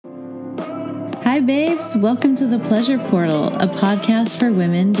Hi, babes. Welcome to The Pleasure Portal, a podcast for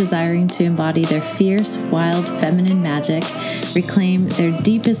women desiring to embody their fierce, wild, feminine magic, reclaim their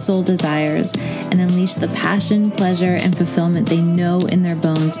deepest soul desires, and unleash the passion, pleasure, and fulfillment they know in their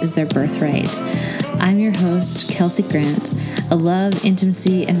bones is their birthright. I'm your host, Kelsey Grant, a love,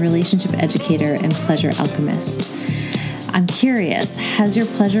 intimacy, and relationship educator and pleasure alchemist. I'm curious, has your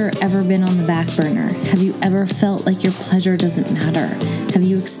pleasure ever been on the back burner? Have you ever felt like your pleasure doesn't matter? Have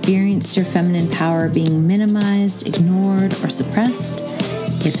you experienced your feminine power being minimized, ignored, or suppressed?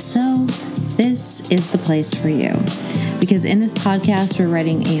 If so, this is the place for you. Because in this podcast, we're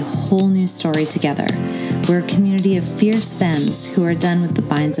writing a whole new story together. We're a community of fierce femmes who are done with the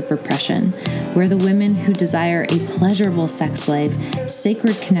binds of repression. We're the women who desire a pleasurable sex life,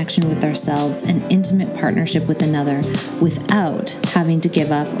 sacred connection with ourselves, and intimate partnership with another without having to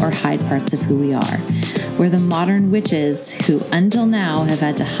give up or hide parts of who we are. We're the modern witches who, until now, have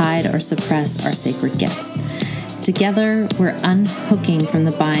had to hide or suppress our sacred gifts. Together, we're unhooking from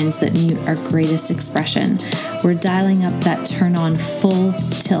the binds that mute our greatest expression. We're dialing up that turn-on full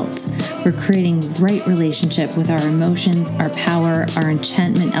tilt. We're creating right relationship with our emotions, our power, our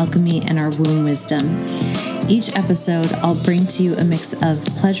enchantment alchemy, and our womb wisdom. Each episode, I'll bring to you a mix of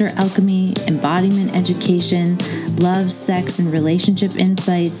pleasure alchemy, embodiment education, love, sex, and relationship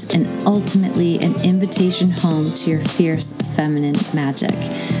insights, and ultimately an invitation home to your fierce feminine magic.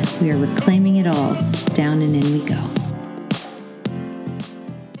 We are reclaiming it all. Down and in we go.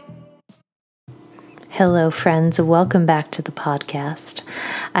 Hello, friends. Welcome back to the podcast.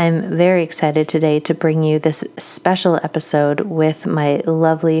 I'm very excited today to bring you this special episode with my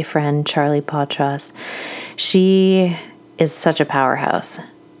lovely friend, Charlie Patras. She is such a powerhouse.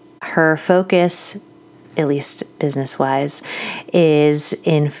 Her focus, at least business-wise, is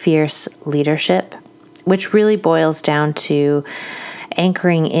in fierce leadership, which really boils down to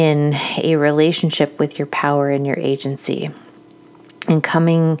anchoring in a relationship with your power and your agency, and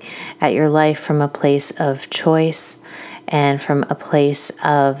coming at your life from a place of choice and from a place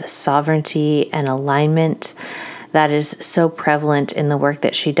of sovereignty and alignment that is so prevalent in the work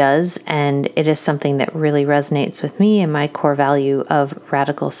that she does. And it is something that really resonates with me and my core value of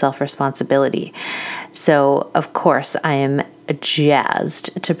radical self-responsibility. So, of course, I am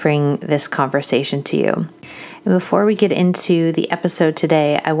jazzed to bring this conversation to you. And before we get into the episode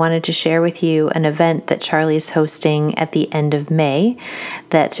today, I wanted to share with you an event that Charlie is hosting at the end of May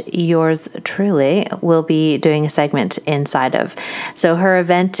that yours truly will be doing a segment inside of. So her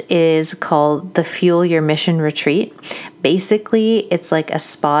event is called the Fuel Your Mission Retreat. Basically, it's like a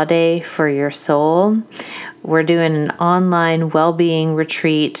spa day for your soul. We're doing an online well-being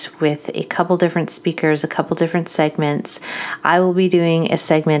retreat with a couple different speakers, a couple different segments. I will be doing a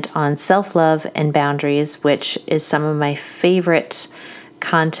segment on self-love and boundaries, which is some of my favorite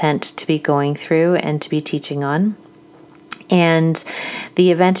content to be going through and to be teaching on. And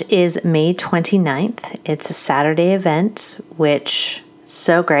the event is May 29th. It's a Saturday event, which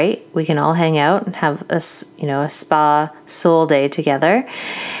so great. We can all hang out and have a spa soul day together.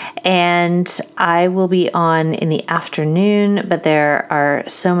 And I will be on in the afternoon, but there are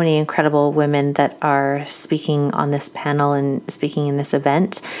so many incredible women that are speaking on this panel and speaking in this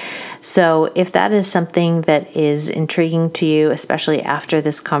event. So if that is something that is intriguing to you, especially after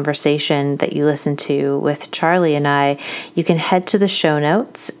this conversation that you listen to with Charlie and I, you can head to the show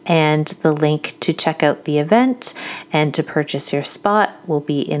notes, and the link to check out the event and to purchase your spot will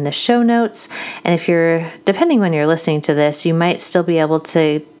be in the show notes. And if depending when you're listening to this, you might still be able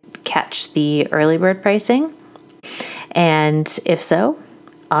to catch the early bird pricing. And if so,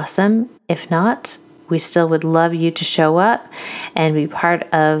 awesome. If not, we still would love you to show up and be part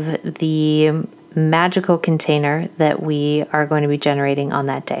of the magical container that we are going to be generating on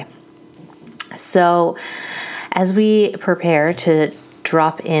that day. So as we prepare to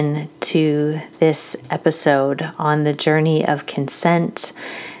drop into this episode on the journey of consent,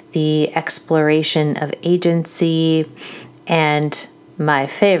 the exploration of agency, and my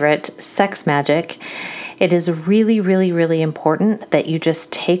favorite, sex magic, it is really, really, really important that you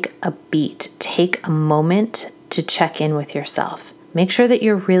just take a beat, take a moment to check in with yourself. Make sure that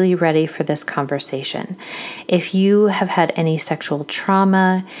you're really ready for this conversation. If you have had any sexual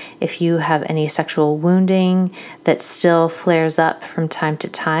trauma, if you have any sexual wounding that still flares up from time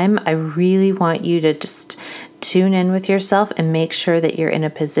to time, I really want you to just tune in with yourself and make sure that you're in a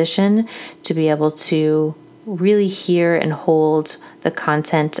position to be able to really hear and hold the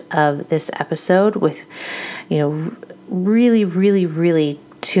content of this episode with, really, really, really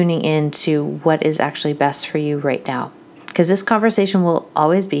tuning into what is actually best for you right now. Because this conversation will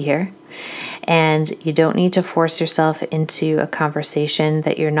always be here. And you don't need to force yourself into a conversation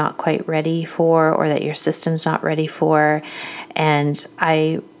that you're not quite ready for or that your system's not ready for. And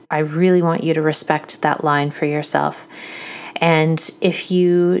I really want you to respect that line for yourself. And if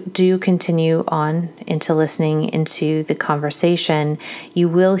you do continue on into listening into the conversation, you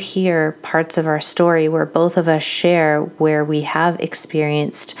will hear parts of our story where both of us share where we have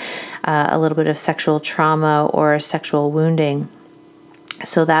experienced a little bit of sexual trauma or sexual wounding.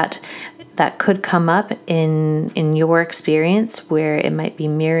 So that could come up in your experience, where it might be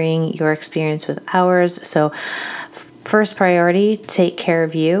mirroring your experience with ours. So first priority, take care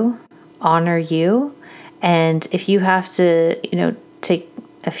of you, honor you. And if you have to, take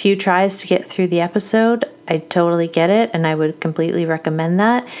a few tries to get through the episode, I totally get it. And I would completely recommend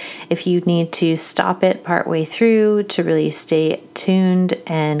that. If you need to stop it partway through to really stay tuned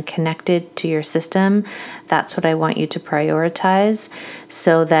and connected to your system, that's what I want you to prioritize,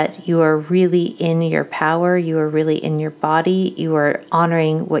 so that you are really in your power, you are really in your body, you are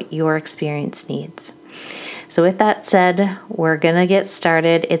honoring what your experience needs. So with that said, we're going to get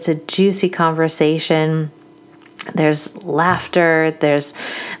started. It's a juicy conversation. There's laughter, there's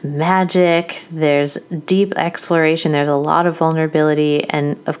magic, there's deep exploration, there's a lot of vulnerability,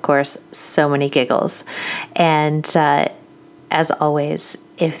 and of course, so many giggles. And as always,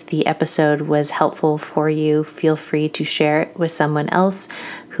 if the episode was helpful for you, feel free to share it with someone else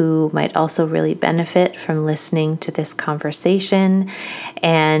who might also really benefit from listening to this conversation.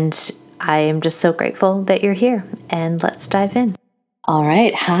 And I am just so grateful that you're here, and let's dive in. All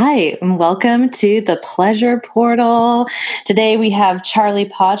right. Hi, and welcome to the Pleasure Portal. Today we have Charlie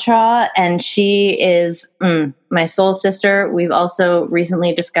Patra, and she is my soul sister. We've also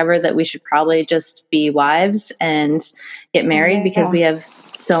recently discovered that we should probably just be wives and get married because we have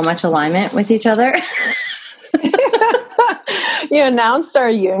so much alignment with each other. You announced our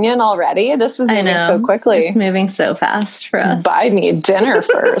union already? This is moving so quickly. It's moving so fast for us. Buy me dinner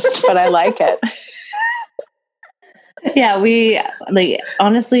first, but I like it. Yeah, we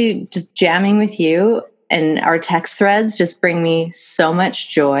honestly, just jamming with you and our text threads just bring me so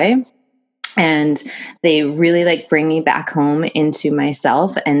much joy, and they really bring me back home into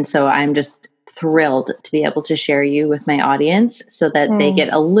myself. And so I'm just thrilled to be able to share you with my audience so that they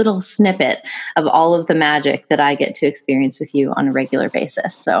get a little snippet of all of the magic that I get to experience with you on a regular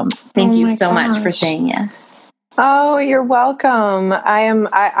basis. So thank you so much for saying yes. Oh, you're welcome.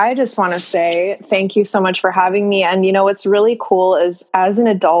 I just want to say thank you so much for having me. And what's really cool is, as an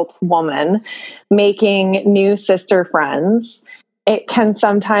adult woman making new sister friends, it can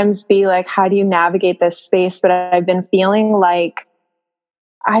sometimes be like, how do you navigate this space? But I've been feeling like,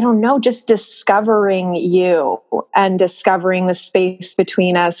 I don't know, just discovering you and discovering the space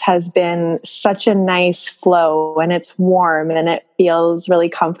between us has been such a nice flow, and it's warm and it feels really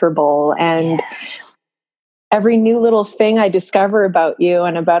comfortable. And every new little thing I discover about you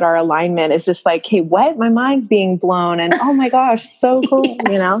and about our alignment is just like, hey, what? My mind's being blown. And oh my gosh, so cool.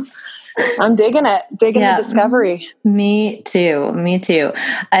 I'm digging it, the discovery. Me too.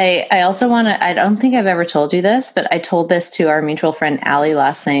 I also want to, I don't think I've ever told you this, but I told this to our mutual friend, Allie,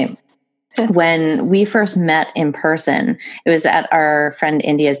 last night. When we first met in person, it was at our friend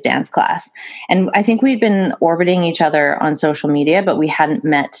India's dance class. And I think we'd been orbiting each other on social media, but we hadn't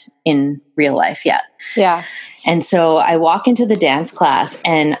met in real life yet. Yeah. And so I walk into the dance class,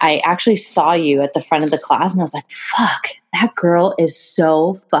 and I actually saw you at the front of the class, and I was like, fuck, that girl is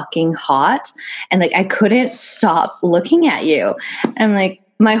so fucking hot. And I couldn't stop looking at you. And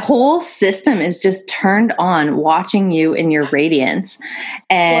my whole system is just turned on watching you in your radiance.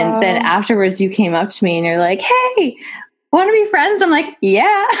 And then afterwards you came up to me and you're like, hey, want to be friends? I'm like, yeah.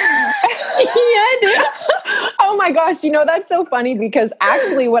 Yeah, I do. Oh my gosh. That's so funny, because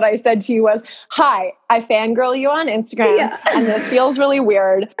actually what I said to you was, hi, I fangirl you on Instagram and this feels really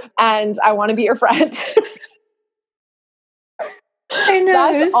weird and I want to be your friend. I know.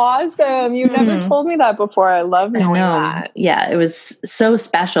 That's awesome. You've never told me that before. I love knowing that. Yeah, it was so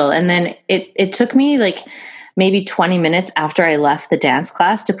special. And then it took me maybe 20 minutes after I left the dance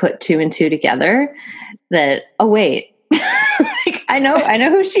class to put two and two together that, oh wait, I know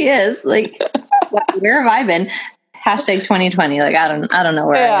who she is. Where have I been? Hashtag 2020. I don't know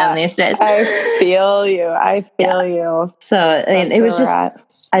where I am these days. I feel you. So it was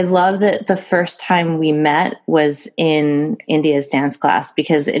just, I love that the first time we met was in India's dance class,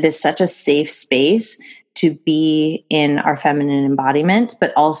 because it is such a safe space to be in our feminine embodiment,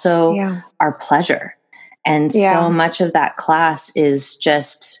 but also our pleasure. And so much of that class is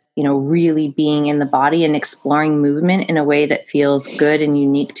just, really being in the body and exploring movement in a way that feels good and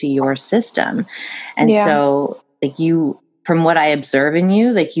unique to your system. And so you from what I observe in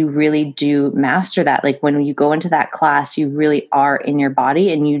you, like you really do master that. Like when you go into that class, you really are in your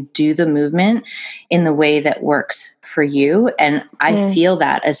body and you do the movement in the way that works for you. And I feel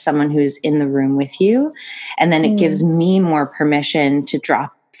that as someone who's in the room with you. And then it gives me more permission to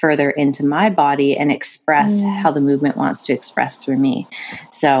drop further into my body and express how the movement wants to express through me.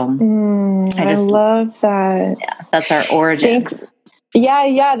 So I love that. Yeah, that's our origin. Thanks.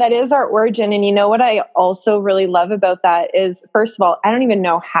 Yeah, that is our origin. And you know what I also really love about that is, first of all, I don't even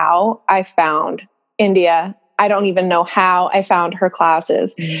know how I found India. I don't even know how I found her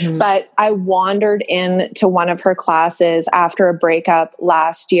classes, but I wandered into one of her classes after a breakup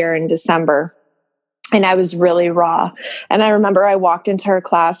last year in December. And I was really raw. And I remember I walked into her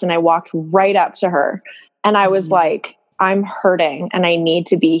class and I walked right up to her. And I was like, I'm hurting and I need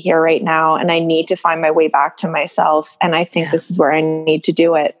to be here right now. And I need to find my way back to myself. And I think this is where I need to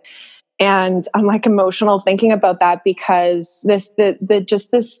do it. And I'm like emotional thinking about that because this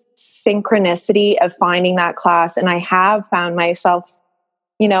synchronicity of finding that class. And I have found myself,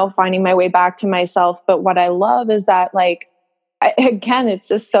 finding my way back to myself. But what I love is that, like, again, it's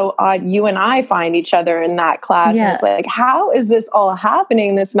just so odd. You and I find each other in that class. And it's like, how is this all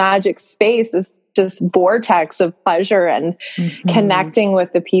happening? This magic space, this just vortex of pleasure and connecting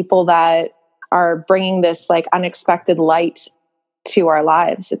with the people that are bringing this like unexpected light to our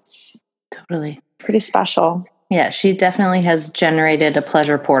lives. It's totally pretty special. Yeah, she definitely has generated a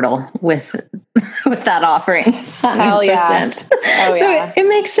pleasure portal with that offering. 100%. Hell yeah. Oh, so it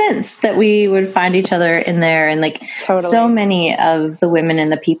makes sense that we would find each other in there. And like so many of the women and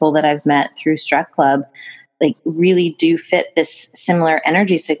the people that I've met through Strut Club, like really do fit this similar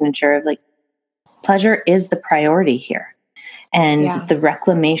energy signature of like pleasure is the priority here and the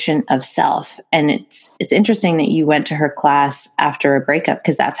reclamation of self. And it's interesting that you went to her class after a breakup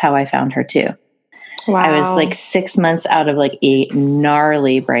because that's how I found her too. Wow. I was like 6 months out of like a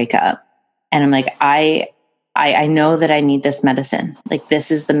gnarly breakup. And I'm like, I know that I need this medicine. Like,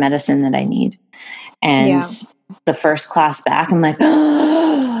 this is the medicine that I need. And the first class back, I'm like,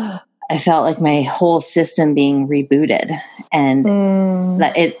 I felt like my whole system being rebooted. And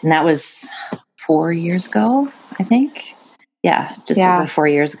that was 4 years ago, I think. Yeah. Just over 4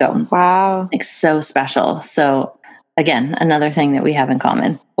 years ago. Wow. Like so special. So again, another thing that we have in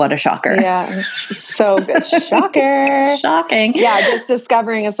common. What a shocker. Yeah. So good. Shocker. Shocking. Yeah. Just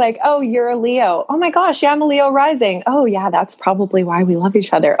discovering it's like, oh, you're a Leo. Oh my gosh. Yeah. I'm a Leo rising. Oh yeah. That's probably why we love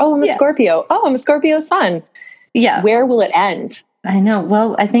each other. Oh, I'm a Scorpio. Oh, I'm a Scorpio sun. Yeah. Where will it end? I know.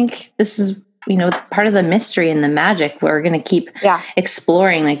 Well, I think this is, part of the mystery and the magic. We're going to keep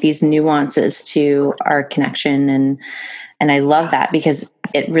exploring like these nuances to our connection. And I love that because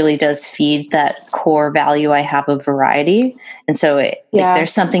it really does feed that core value I have of variety. And so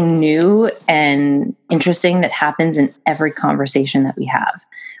there's something new and interesting that happens in every conversation that we have,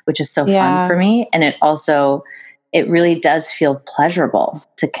 which is so fun for me. And it really does feel pleasurable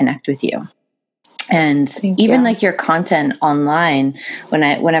to connect with you. And even like your content online,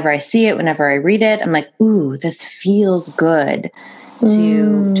 whenever I see it, whenever I read it, I'm like, ooh, this feels good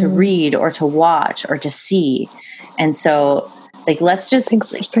to read or to watch or to see. And so like, let's just,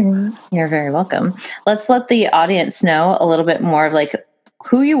 you're very welcome. Let's let the audience know a little bit more of like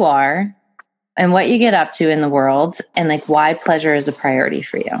who you are and what you get up to in the world and like why pleasure is a priority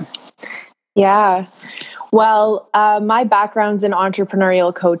for you. Yeah. Well, my background's in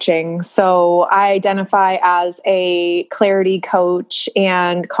entrepreneurial coaching. So I identify as a clarity coach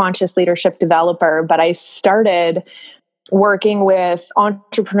and conscious leadership developer, but I started working with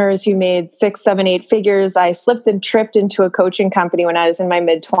entrepreneurs who made 6, 7, 8 figures. I slipped and tripped into a coaching company when I was in my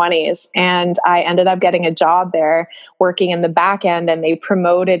mid-20s, and I ended up getting a job there working in the back end, and they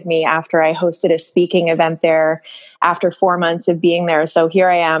promoted me after I hosted a speaking event there after 4 months of being there. So here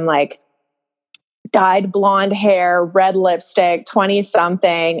I am, like, dyed blonde hair, red lipstick, 20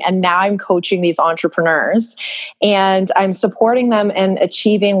 something. And now I'm coaching these entrepreneurs and I'm supporting them in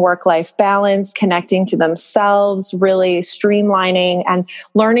achieving work-life balance, connecting to themselves, really streamlining and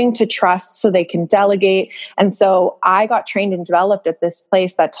learning to trust so they can delegate. And so I got trained and developed at this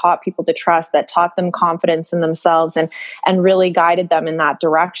place that taught people to trust, that taught them confidence in themselves and really guided them in that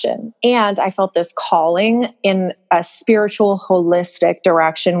direction. And I felt this calling in a spiritual, holistic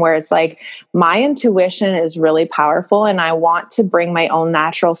direction where it's like, my intuition is really powerful and I want to bring my own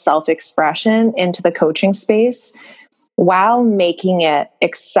natural self-expression into the coaching space while making it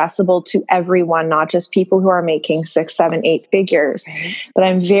accessible to everyone, not just people who are making 6, 7, 8 figures. Right. But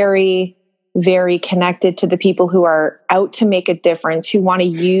I'm very, very connected to the people who are out to make a difference, who want to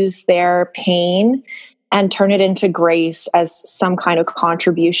use their pain and turn it into grace as some kind of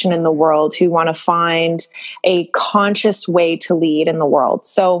contribution in the world, who want to find a conscious way to lead in the world.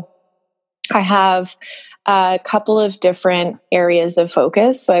 So I have a couple of different areas of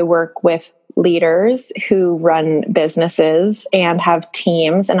focus. So I work with leaders who run businesses and have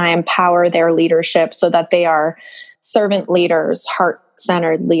teams, and I empower their leadership so that they are servant leaders,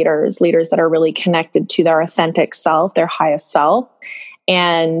 heart-centered leaders, leaders that are really connected to their authentic self, their highest self.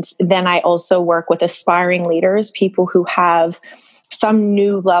 And then I also work with aspiring leaders, people who have some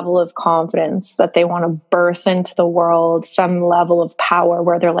new level of confidence that they want to birth into the world, some level of power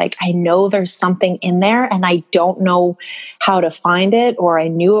where they're like, I know there's something in there and I don't know how to find it, or I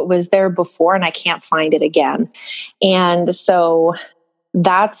knew it was there before and I can't find it again. And so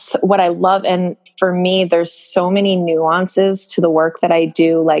that's what I love. And for me, there's so many nuances to the work that I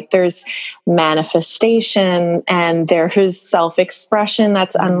do. Like there's manifestation, and there's self-expression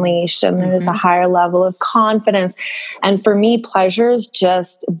that's unleashed, and there's a higher level of confidence. And for me, pleasure is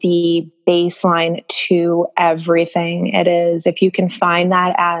just the baseline to everything. It is, if you can find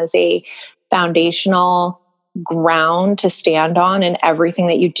that as a foundational ground to stand on, and everything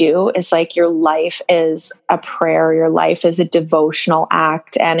that you do is like your life is a prayer, your life is a devotional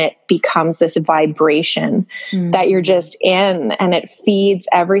act, and it becomes this vibration that you're just in, and it feeds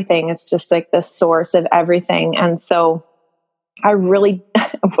everything. It's just like the source of everything. And so I really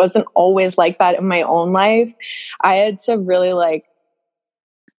wasn't always like that in my own life. I had to really like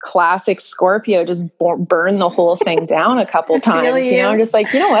classic Scorpio, just burn the whole thing down a couple times. You know, I'm just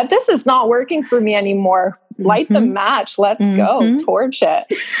like, you know what, this is not working for me anymore. Light the match. Let's go torch it.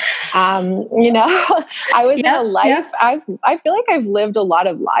 You know, I was in a life. I feel like I've lived a lot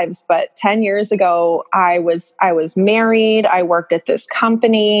of lives, but 10 years ago, I was married. I worked at this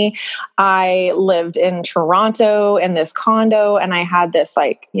company. I lived in Toronto in this condo, and I had this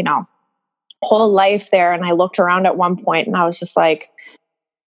like, you know, whole life there. And I looked around at one point and I was just like,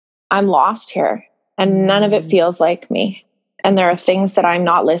 I'm lost here, and none of it feels like me. And there are things that I'm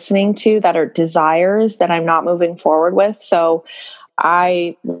not listening to, that are desires that I'm not moving forward with. So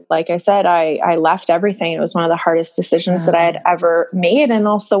like I said, I left everything. It was one of the hardest decisions that I had ever made. And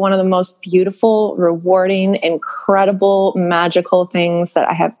also one of the most beautiful, rewarding, incredible, magical things that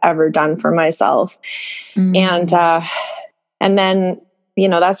I have ever done for myself. And then, you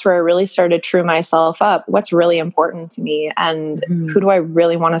know, that's where I really started to true myself up. What's really important to me, and who do I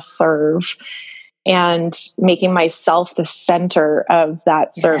really want to serve, and making myself the center of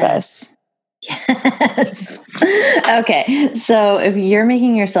that service. Yes. Okay. So if you're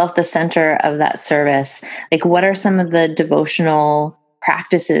making yourself the center of that service, like what are some of the devotional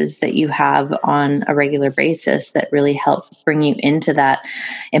practices that you have on a regular basis that really help bring you into that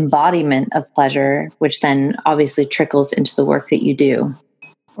embodiment of pleasure, which then obviously trickles into the work that you do?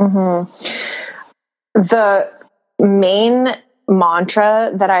 The main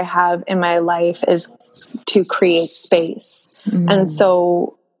mantra that I have in my life is to create space. And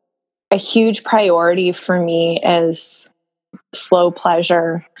so a huge priority for me is slow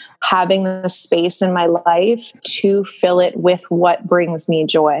pleasure, having the space in my life to fill it with what brings me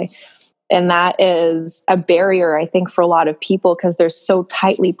joy. And that is a barrier, I think, for a lot of people, because they're so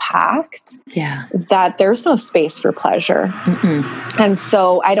tightly packed that there's no space for pleasure. And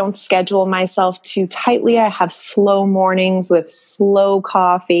so I don't schedule myself too tightly. I have slow mornings with slow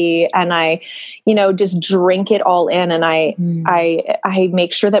coffee, and I, you know, just drink it all in. And I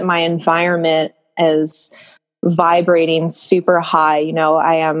make sure that my environment is vibrating super high. You know,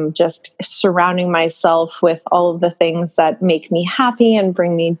 I am just surrounding myself with all of the things that make me happy and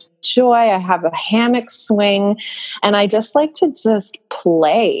bring me joy. I have a hammock swing, and I just like to just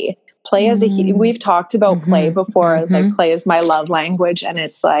play as we've talked about play before, as like play is my love language. And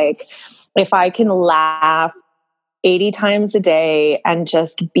it's like, if I can laugh 80 times a day and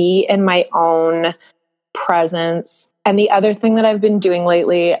just be in my own presence. And the other thing that I've been doing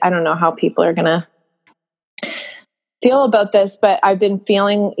lately, I don't know how people are going to feel about this, but I've been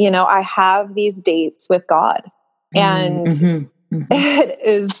feeling, you know, I have these dates with God, and it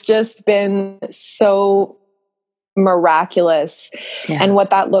has just been so miraculous. And what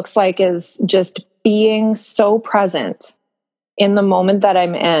that looks like is just being so present in the moment that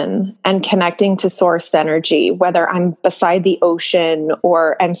I'm in, and connecting to source energy, whether I'm beside the ocean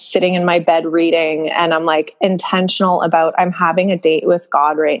or I'm sitting in my bed reading, and I'm like intentional about, I'm having a date with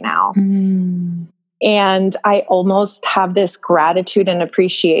God right now. And I almost have this gratitude and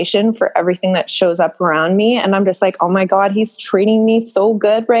appreciation for everything that shows up around me. And I'm just like, oh my God, he's treating me so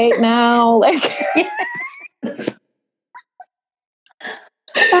good right now. Like,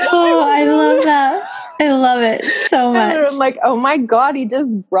 oh, I love that. I love it so much. And I'm like, oh my God, he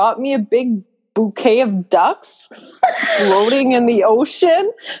just brought me a big bouquet of ducks floating in the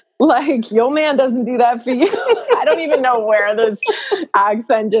ocean. Like, your man doesn't do that for you. I don't even know where this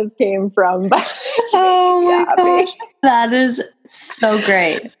accent just came from, but it's Oh my happy. gosh, that is so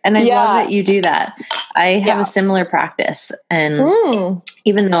great. And I love that you do that. I have a similar practice, and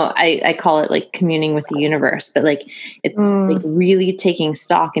even though I call it like communing with the universe, but like it's like really taking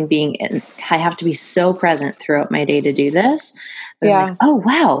stock and I have to be so present throughout my day to do this. So I'm like, oh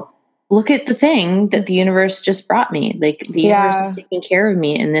wow, look at the thing that the universe just brought me. Like the universe is taking care of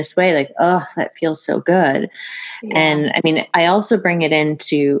me in this way. Like, oh, that feels so good. Yeah. And I mean, I also bring it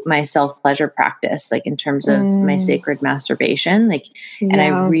into my self-pleasure practice, like in terms of my sacred masturbation, like, and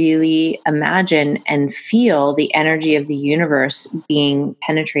I really imagine and feel the energy of the universe being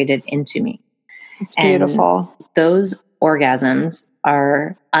penetrated into me. It's beautiful. And those orgasms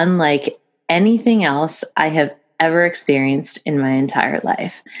are unlike anything else I have ever experienced in my entire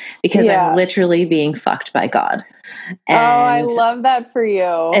life, because I'm literally being fucked by God. And I love that for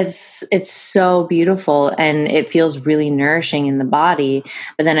you. It's so beautiful, and it feels really nourishing in the body.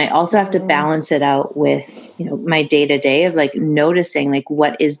 But then I also have to balance it out with, you know, my day to day of like noticing like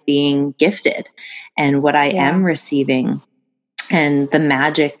what is being gifted and what I am receiving, and the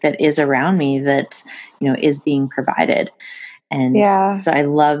magic that is around me that, you know, is being provided. And so I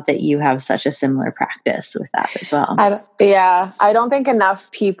love that you have such a similar practice with that as well. I don't think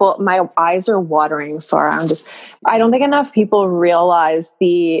enough people, my eyes are watering, so I don't think enough people realize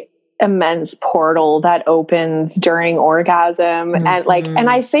the immense portal that opens during orgasm. And like, and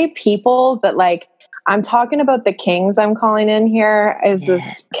I say people, but like, I'm talking about the kings I'm calling in here is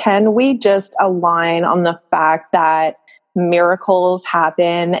just, can we just align on the fact that miracles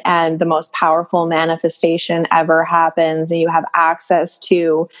happen and the most powerful manifestation ever happens, and you have access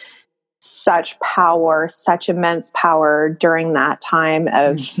to such power, such immense power during that time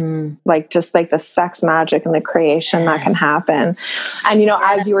of like just like the sex magic and the creation that can happen. And you know,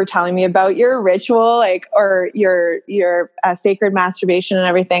 as you were telling me about your ritual, like, or your sacred masturbation and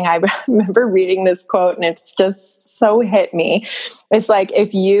everything, I remember reading this quote and it's just so hit me. It's like,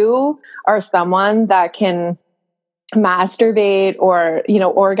 if you are someone that can masturbate or, you know,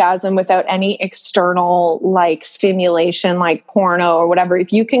 orgasm without any external like stimulation, like porno or whatever,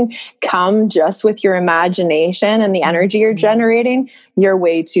 if you can come just with your imagination and the energy you're generating, you're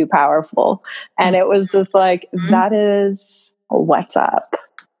way too powerful. And it was just like, that is what's up.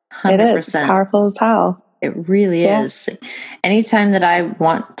 100%. It is. It's powerful as hell. It really is. Anytime that I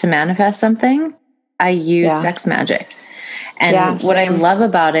want to manifest something, I use sex magic. And what I love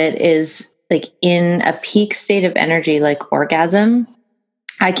about it is, like, in a peak state of energy, like orgasm,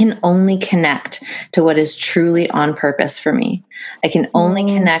 I can only connect to what is truly on purpose for me. I can only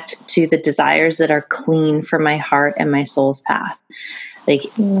connect to the desires that are clean for my heart and my soul's path. Like,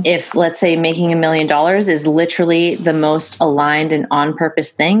 if, let's say, making $1 million is literally the most aligned and on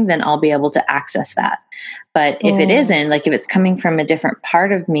purpose thing, then I'll be able to access that. But if it isn't, like if it's coming from a different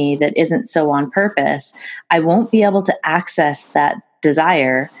part of me that isn't so on purpose, I won't be able to access that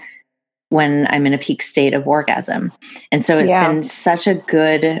desire when I'm in a peak state of orgasm. And so it's been such a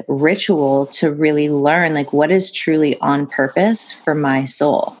good ritual to really learn like what is truly on purpose for my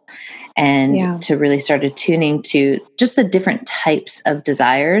soul, and to really start attuning to just the different types of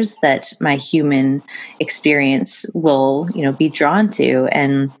desires that my human experience will, you know, be drawn to.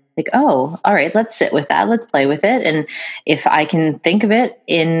 And like, oh, all right, let's sit with that. Let's play with it. And if I can think of it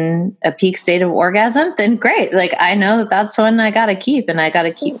in a peak state of orgasm, then great. Like, I know that that's one I got to keep, and I got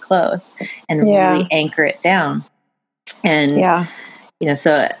to keep close and really anchor it down. And, you know,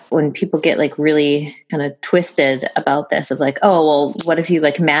 so when people get like really kind of twisted about this of like, oh, well, what if you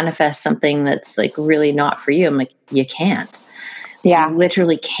like manifest something that's like really not for you? I'm like, you can't. You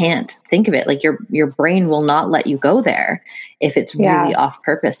literally can't think of it. Like your brain will not let you go there if it's really off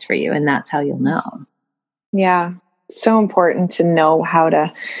purpose for you. And that's how you'll know. Yeah. So important to know how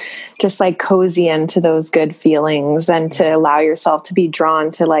to just like cozy into those good feelings and to allow yourself to be drawn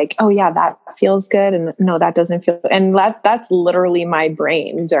to like, oh yeah, that feels good. And no, that doesn't feel, and that's literally my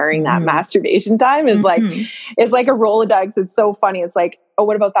brain during that masturbation time is like, it's like a Rolodex. It's so funny. It's like, oh,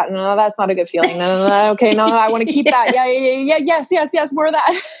 what about that? No, that's not a good feeling. No. Okay. No, I want to keep that. Yeah. Yes. More of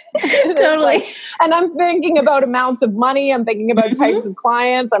that. Totally. Like, and I'm thinking about amounts of money. I'm thinking about types of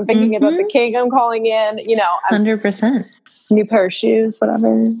clients. I'm thinking about the king I'm calling in, you know, 100%. New pair of shoes,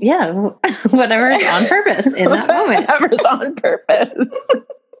 whatever. Yeah. Whatever is on purpose in that moment. Whatever's on purpose.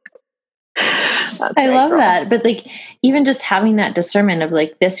 I love that. But like, even just having that discernment of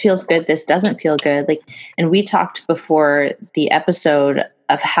like, this feels good, this doesn't feel good. Like, and we talked before the episode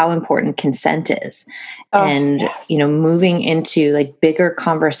of how important consent is. And, you know, moving into like bigger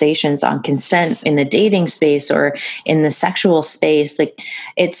conversations on consent in the dating space or in the sexual space, like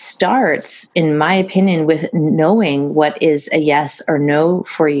it starts, in my opinion, with knowing what is a yes or no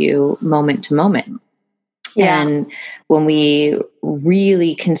for you moment to moment. Yeah. And when we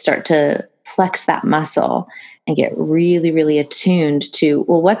really can start to flex that muscle and get really, really attuned to,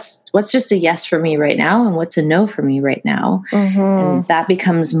 well, what's just a yes for me right now and what's a no for me right now. And that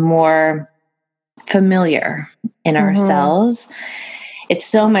becomes more familiar in ourselves. It's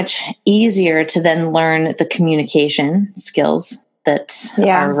so much easier to then learn the communication skills that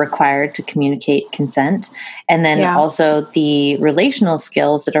are required to communicate consent. And then also the relational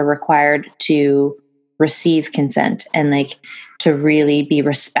skills that are required to receive consent and like to really be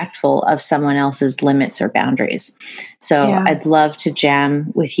respectful of someone else's limits or boundaries. So I'd love to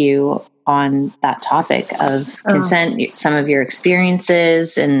jam with you on that topic of consent, some of your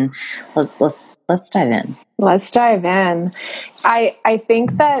experiences, and let's dive in. Let's dive in. I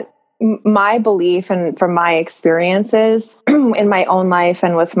think that my belief and from my experiences in my own life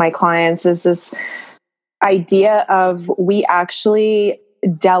and with my clients is this idea of we actually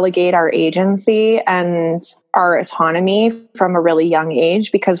delegate our agency and our autonomy from a really young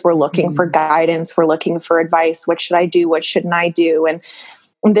age because we're looking for guidance, we're looking for advice. What should I do? What shouldn't I do? And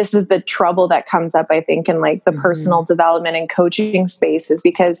this is the trouble that comes up, I think, in like the personal development and coaching spaces,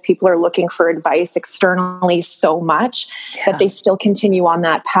 because people are looking for advice externally so much that they still continue on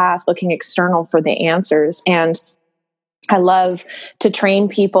that path, looking external for the answers. And I love to train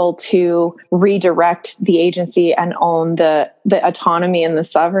people to redirect the agency and own the autonomy and the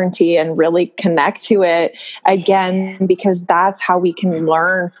sovereignty and really connect to it again, because that's how we can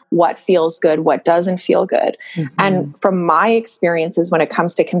learn what feels good, what doesn't feel good. And from my experiences, when it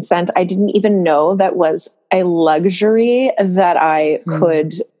comes to consent, I didn't even know that was a luxury that I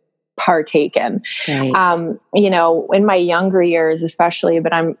could partake in. Right. You know, in my younger years, especially,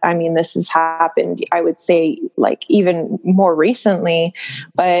 but I mean, this has happened, I would say like even more recently,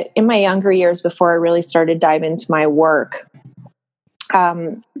 but in my younger years, before I really started diving into my work,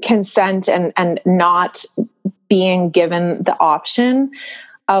 consent and not being given the option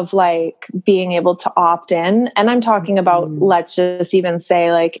of like being able to opt in. And I'm talking about, let's just even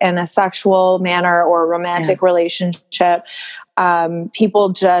say like in a sexual manner or a romantic relationship, people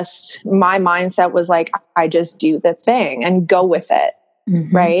just, my mindset was like, I just do the thing and go with it.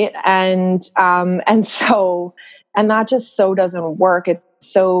 Right. And so, and that just so doesn't work. It's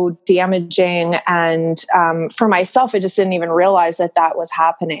so damaging. And, for myself, I just didn't even realize that that was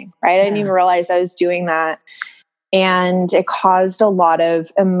happening. Right. I didn't even realize I was doing that. And it caused a lot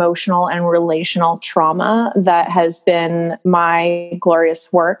of emotional and relational trauma that has been my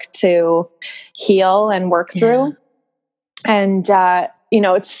glorious work to heal and work through. And, you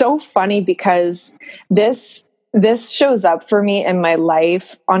know, it's so funny because this shows up for me in my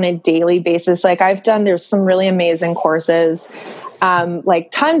life on a daily basis. Like there's some really amazing courses,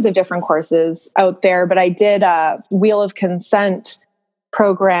 like tons of different courses out there, but I did a Wheel of Consent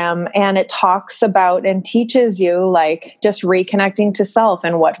program, and it talks about and teaches you like just reconnecting to self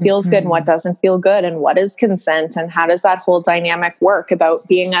and what feels good and what doesn't feel good and what is consent and how does that whole dynamic work about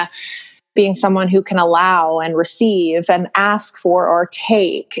being someone who can allow and receive and ask for or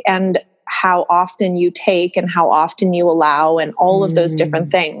take, and how often you take and how often you allow and all of those different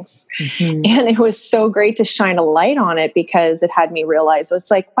things. And it was so great to shine a light on it because it had me realize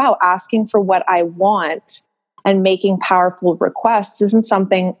it's like, wow, asking for what I want and making powerful requests isn't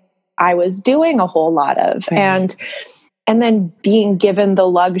something I was doing a whole lot of. Right. And then being given the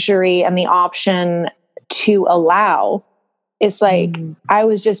luxury and the option to allow, it's like I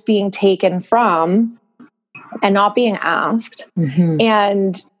was just being taken from and not being asked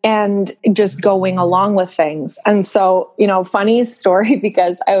and just going along with things. And so, you know, funny story,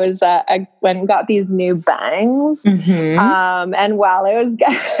 because I was, I went and got these new bangs. And while I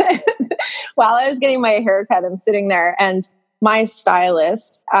was getting my haircut, I'm sitting there and my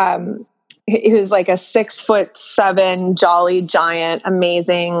stylist, who's like a 6'7" jolly giant,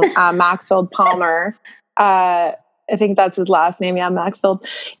 amazing, Maxfield Palmer, I think that's his last name. Yeah, Maxfield.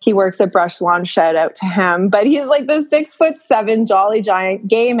 He works at Brush Salon. Shout out to him. But he's like the 6'7" jolly giant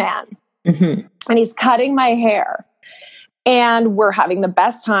gay man. And he's cutting my hair. And we're having the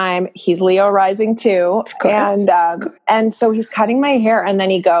best time. He's Leo rising too. And so he's cutting my hair. And then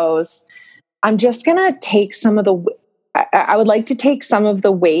he goes, I'm just going to take I would like to take some of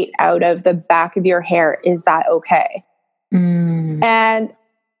the weight out of the back of your hair. Is that okay? And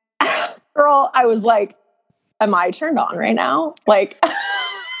girl, I was like, am I turned on right now? Like,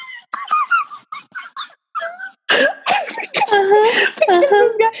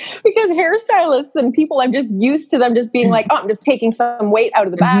 because hairstylists and people, I'm just used to them just being like, oh, I'm just taking some weight out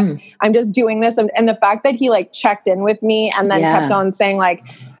of the back. I'm just doing this. And the fact that he like checked in with me and then kept on saying like,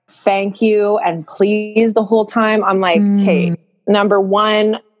 thank you and please the whole time. I'm like, okay, number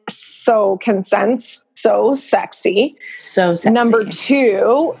one, so consent's so sexy. So sexy. Number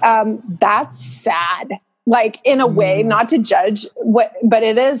two, that's sad. Like in a way, not to judge but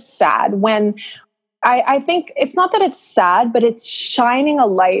it is sad when I think it's not that it's sad, but it's shining a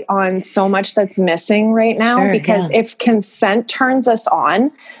light on so much that's missing right now. Because if consent turns us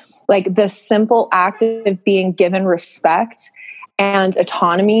on, like the simple act of being given respect and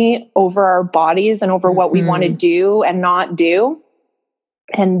autonomy over our bodies and over what we want to do and not do,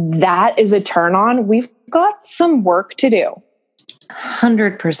 and that is a turn on, we've got some work to do.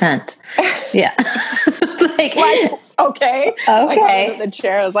 100%. Yeah. like, okay. Like the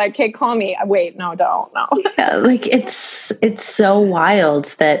chair. I was like, okay, call me. Wait, no, don't. No. Yeah, like it's so wild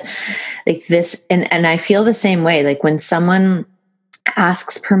that like this, and I feel the same way. Like when someone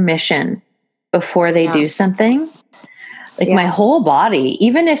asks permission before they do something, like my whole body,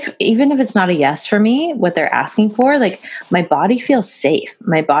 even if it's not a yes for me, what they're asking for, like my body feels safe.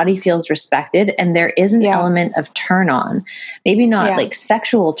 My body feels respected. And there is an element of turn on, maybe not like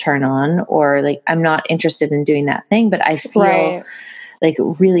sexual turn on, or like, I'm not interested in doing that thing, but I feel like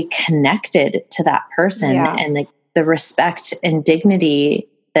really connected to that person and like the respect and dignity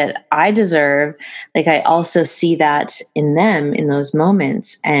that I deserve. Like I also see that in them in those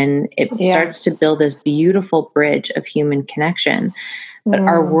moments, and it starts to build this beautiful bridge of human connection. But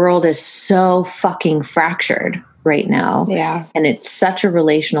our world is so fucking fractured right now. Yeah. And it's such a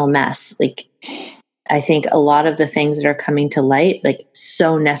relational mess. Like I think a lot of the things that are coming to light, like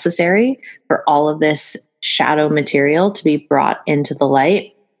so necessary for all of this shadow material to be brought into the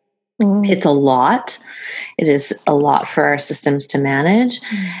light. It's a lot. It is a lot for our systems to manage.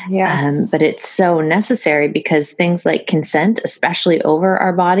 But it's so necessary because things like consent, especially over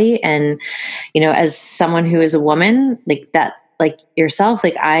our body. And, you know, as someone who is a woman, like that, like yourself,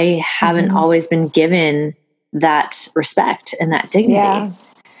 like I haven't always been given that respect and that dignity.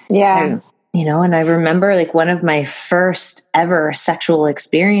 You know, and I remember like one of my first ever sexual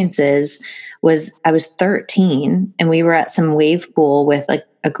experiences was I was 13 and we were at some wave pool with like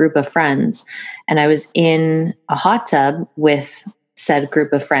a group of friends, and I was in a hot tub with said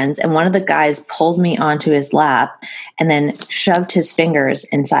group of friends, and one of the guys pulled me onto his lap and then shoved his fingers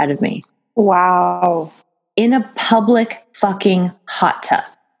inside of me. Wow. In a public fucking hot tub.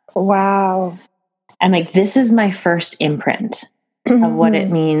 Wow. I'm like, this is my first imprint of what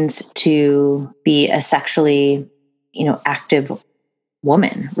it means to be a sexually, you know, active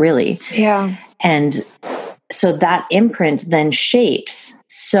woman, really. Yeah. And so that imprint then shapes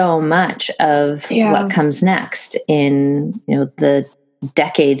so much of what comes next in, you know, the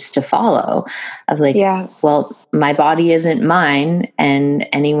decades to follow of like, well, my body isn't mine and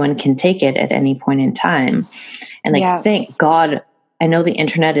anyone can take it at any point in time. And like, thank God, I know the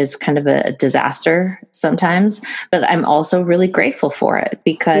internet is kind of a disaster sometimes, but I'm also really grateful for it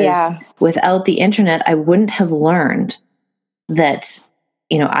because without the internet, I wouldn't have learned that,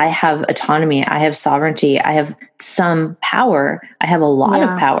 you know, I have autonomy, I have sovereignty, I have some power, I have a lot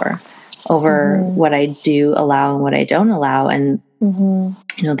of power over what I do allow and what I don't allow. And, you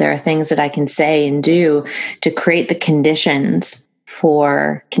know, there are things that I can say and do to create the conditions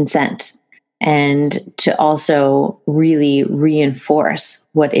for consent and to also really reinforce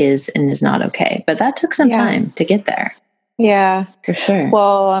what is and is not okay. But that took some time to get there. Yeah, for sure.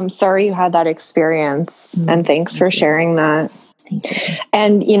 Well, I'm sorry you had that experience, and thanks for sharing that.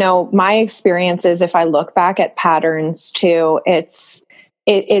 And, you know, my experience is, if I look back at patterns too, it's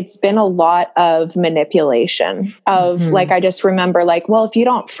been a lot of manipulation of like, I just remember like, well, if you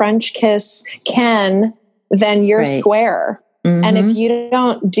don't French kiss Ken, then you're square. And if you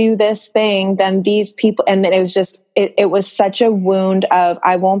don't do this thing, then these people, and then it was just, it was such a wound of,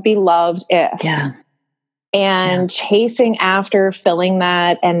 I won't be loved if. And chasing after filling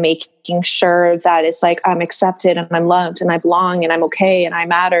that and making sure that it's like, I'm accepted and I'm loved and I belong and I'm okay and I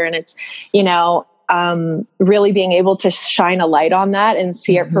matter. And it's, you know, really being able to shine a light on that and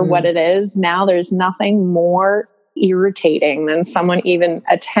see it for what it is. Now there's nothing more irritating than someone even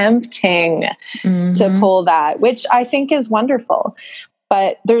attempting to pull that, which I think is wonderful.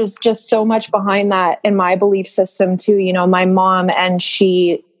 But there's just so much behind that in my belief system too. You know, my mom, and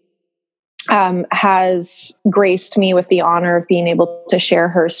she has graced me with the honor of being able to share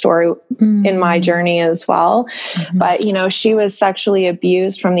her story in my journey as well. But, she was sexually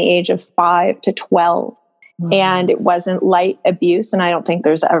abused from the age of 5 to 12. And it wasn't light abuse. And I don't think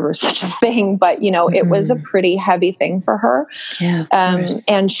there's ever such a thing, but, it was a pretty heavy thing for her. Yeah,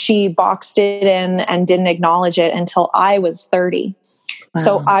 and she boxed it in and didn't acknowledge it until I was 30. Wow.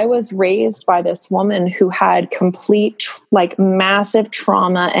 So I was raised by this woman who had complete, massive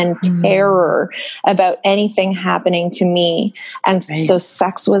trauma and terror about anything happening to me. And so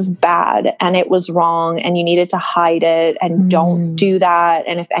sex was bad and it was wrong and you needed to hide it and don't do that.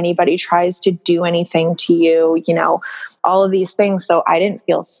 And if anybody tries to do anything to you, all of these things. So I didn't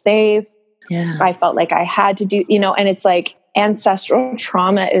feel safe. Yeah. I felt like I had to do, and it's like ancestral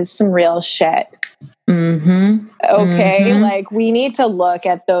trauma is some real shit. Okay. We need to look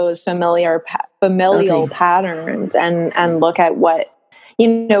at those familial patterns and look at what,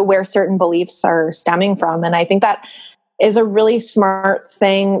 where certain beliefs are stemming from. And I think that is a really smart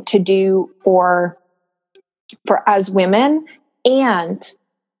thing to do for as women. And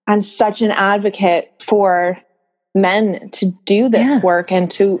I'm such an advocate for men to do this work and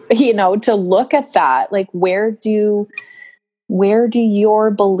to, to look at that. Where do your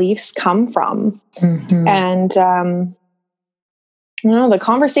beliefs come from? And, the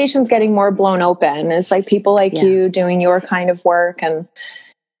conversation's getting more blown open. It's like people like you doing your kind of work and,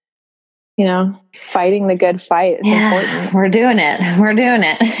 fighting the good fight is important. We're doing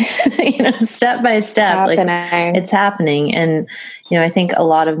it, step by step, it's happening. And, I think a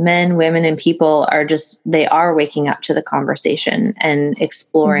lot of men, women, and people they are waking up to the conversation and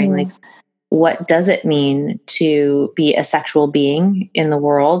exploring, what does it mean to be a sexual being in the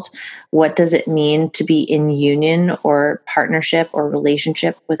world? What does it mean to be in union or partnership or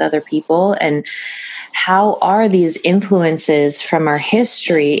relationship with other people? And how are these influences from our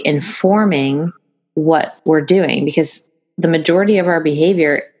history informing what we're doing? Because the majority of our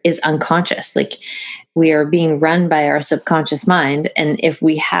behavior is unconscious. We are being run by our subconscious mind. And if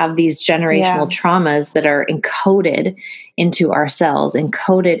we have these generational traumas that are encoded into our cells,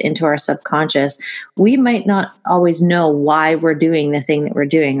 encoded into our subconscious, we might not always know why we're doing the thing that we're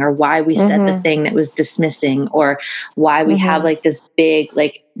doing, or why we said the thing that was dismissing, or why we have this big,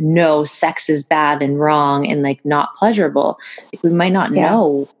 no, sex is bad and wrong and not pleasurable. We might not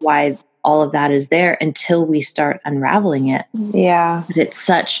know why all of that is there until we start unraveling it. Yeah. But it's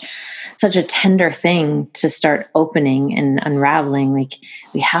such a tender thing to start opening and unraveling.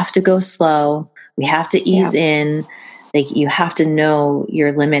 We have to go slow. We have to ease in. You have to know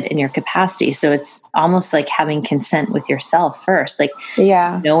your limit and your capacity. So it's almost like having consent with yourself first,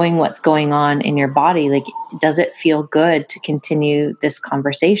 knowing what's going on in your body. Does it feel good to continue this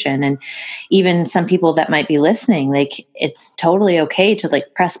conversation? And even some people that might be listening, it's totally okay to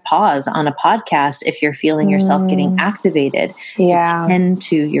press pause on a podcast if you're feeling yourself getting activated to tend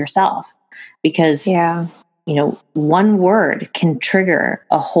to yourself, because, one word can trigger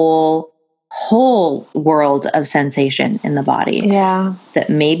a whole world of sensation in the body. That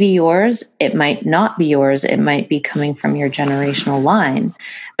may be yours. It might not be yours. It might be coming from your generational line,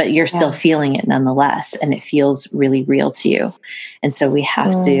 but you're still feeling it nonetheless. And it feels really real to you. And so we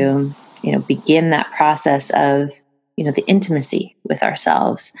have to, begin that process of, the intimacy with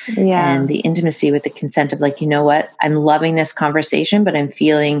ourselves and the intimacy with the consent of what, I'm loving this conversation, but I'm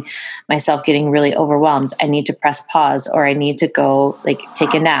feeling myself getting really overwhelmed. I need to press pause, or I need to go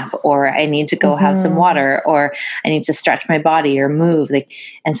take a nap, or I need to go have some water, or I need to stretch my body or move.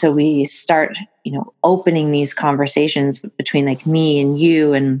 And so we start, opening these conversations between me and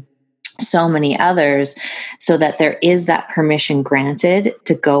you and so many others, so that there is that permission granted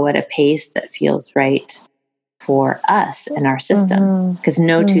to go at a pace that feels right for us and our system, because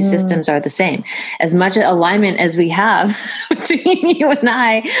no two systems are the same. As much alignment as we have between you and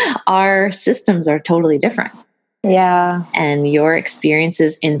I, our systems are totally different. Yeah. And your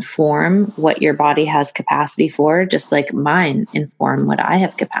experiences inform what your body has capacity for, just like mine inform what I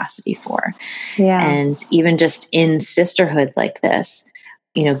have capacity for. Yeah. And even just in sisterhood like this,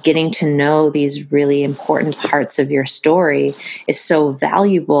 getting to know these really important parts of your story is so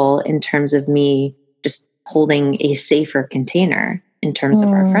valuable in terms of me just holding a safer container in terms of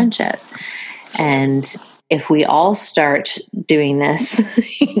our friendship. And if we all start doing this,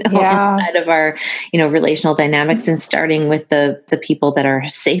 inside of our, relational dynamics, and starting with the people that are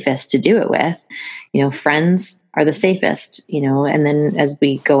safest to do it with, friends are the safest, and then as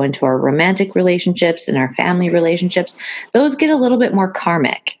we go into our romantic relationships and our family relationships, those get a little bit more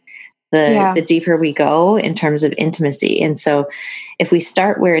karmic. The deeper we go in terms of intimacy. And so if we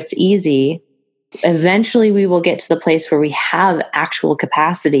start where it's easy, eventually we will get to the place where we have actual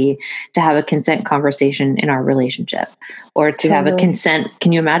capacity to have a consent conversation in our relationship, or to have a consent.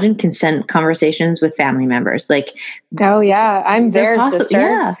 Can you imagine consent conversations with family members? Like, oh yeah, I'm there, sister.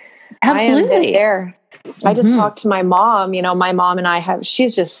 Yeah, absolutely. I am there. I just talked to my mom. My mom and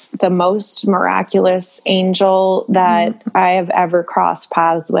she's just the most miraculous angel that I have ever crossed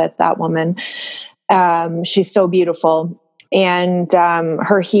paths with, that woman. She's so beautiful. And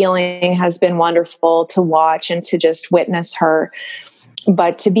her healing has been wonderful to watch and to just witness her.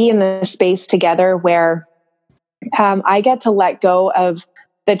 But to be in the space together where I get to let go of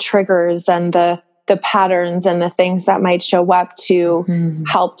the triggers and the patterns and the things that might show up to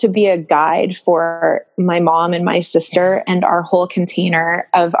help to be a guide for my mom and my sister and our whole container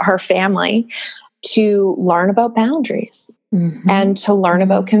of our family to learn about boundaries. And to learn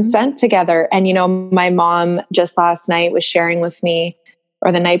about consent together. And, my mom just last night was sharing with me,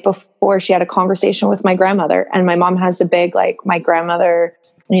 or the night before, she had a conversation with my grandmother. And my mom has a big, my grandmother,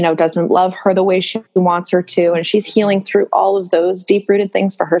 doesn't love her the way she wants her to. And she's healing through all of those deep-rooted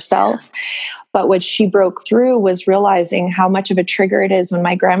things for herself. But what she broke through was realizing how much of a trigger it is when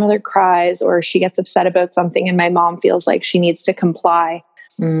my grandmother cries or she gets upset about something and my mom feels like she needs to comply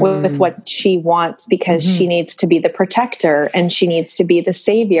with what she wants because she needs to be the protector and she needs to be the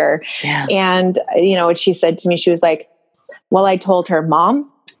savior. Yeah. And, what she said to me, she was like, well, I told her,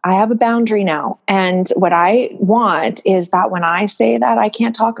 Mom, I have a boundary now. And what I want is that when I say that I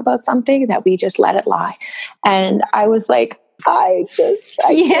can't talk about something, that we just let it lie. And I was like, I can't with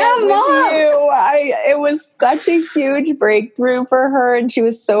you. It was such a huge breakthrough for her. And she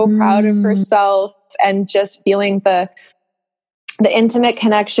was so proud of herself and just feeling the intimate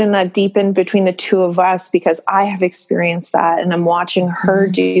connection that deepened between the two of us, because I have experienced that and I'm watching her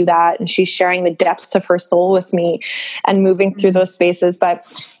do that. And she's sharing the depths of her soul with me and moving through those spaces. But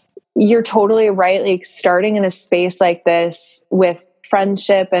you're totally right. Like, starting in a space like this with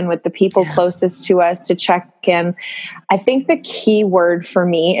friendship and with the people closest to us to check in. I think the key word for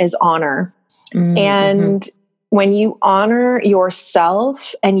me is honor. And when you honor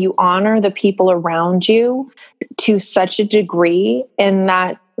yourself and you honor the people around you to such a degree, in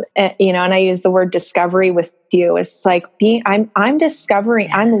that, and I use the word discovery with you, it's like I'm discovering,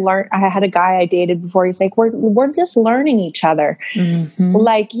 I had a guy I dated before. He's like, we're just learning each other.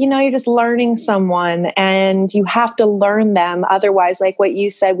 Like, you're just learning someone and you have to learn them. Otherwise, like what you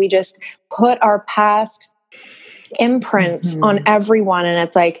said, we just put our past imprints on everyone. And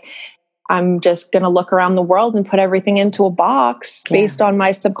it's like, I'm just going to look around the world and put everything into a box based on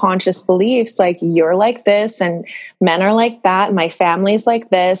my subconscious beliefs. Like, you're like this and men are like that. And my family's like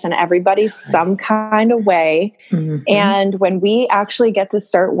this and everybody's some kind of way. And when we actually get to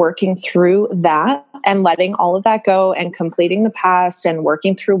start working through that and letting all of that go and completing the past and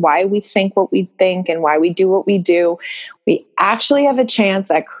working through why we think what we think and why we do what we do, we actually have a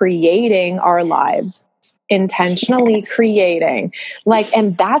chance at creating our lives. Intentionally creating,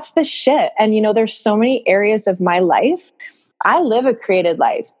 and that's the shit. And there's so many areas of my life. I live a created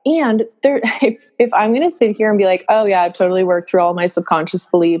life, and if I'm going to sit here and be like, oh yeah, I've totally worked through all my subconscious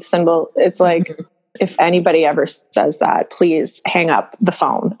beliefs, and it's like, if anybody ever says that, please hang up the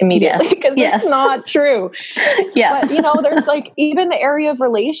phone immediately, because it's not true. But there's even the area of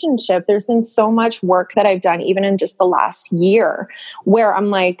relationship, there's been so much work that I've done, even in just the last year, where I'm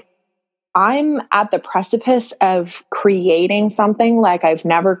like, I'm at the precipice of creating something like I've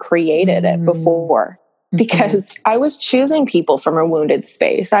never created it before, because I was choosing people from a wounded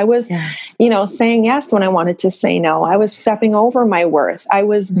space. I was, saying yes when I wanted to say no. I was stepping over my worth. I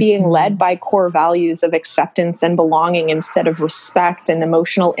was being led by core values of acceptance and belonging instead of respect and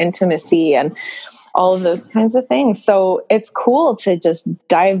emotional intimacy and all of those kinds of things. So it's cool to just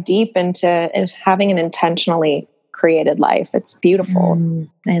dive deep into having an intentionally created life. It's beautiful.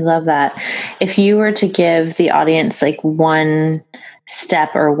 I love that. If you were to give the audience one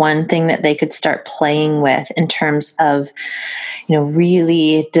step or one thing that they could start playing with in terms of,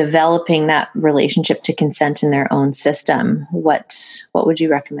 really developing that relationship to consent in their own system, what would you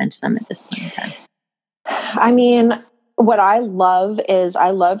recommend to them at this point in time? I mean, what I love is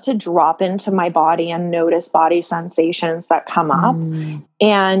I love to drop into my body and notice body sensations that come up,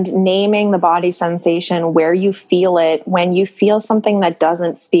 and naming the body sensation, where you feel it, when you feel something that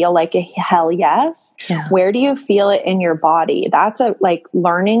doesn't feel like a hell yes, where do you feel it in your body? That's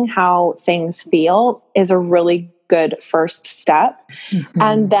learning how things feel is a really good first step.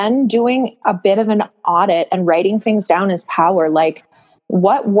 And then doing a bit of an audit and writing things down is power. Like,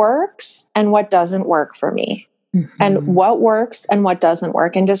 what works and what doesn't work for me? and what works and what doesn't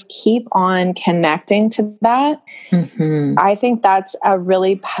work, and just keep on connecting to that. I think that's a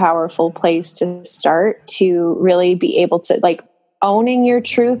really powerful place to start, to really be able to, like, owning your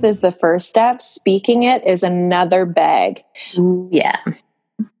truth is the first step. Speaking it is another bag. Yeah.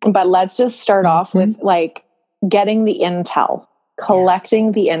 But let's just start off with like getting the intel,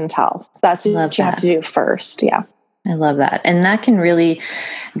 collecting the intel. That's what you have to do first. Yeah. I love that. And that can really,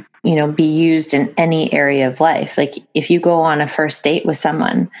 be used in any area of life. Like if you go on a first date with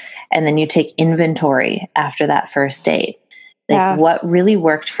someone and then you take inventory after that first date, like what really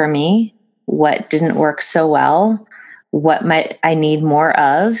worked for me, what didn't work so well, what might I need more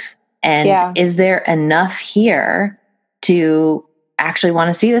of, and is there enough here to actually want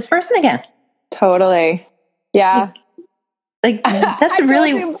to see this person again? Totally. Yeah. Like that's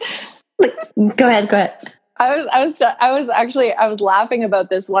really, go ahead. I was laughing about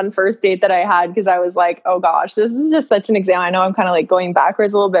this one first date that I had, because I was like, oh gosh, this is just such an example. I know I'm kind of like going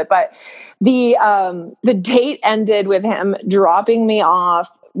backwards a little bit, but the date ended with him dropping me off.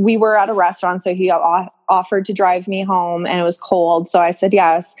 We were at a restaurant, so he offered to drive me home, and it was cold. So I said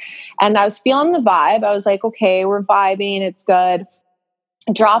yes. And I was feeling the vibe. I was like, okay, we're vibing. It's good.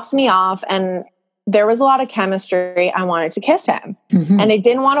 Drops me off, and there was a lot of chemistry. I wanted to kiss him. And I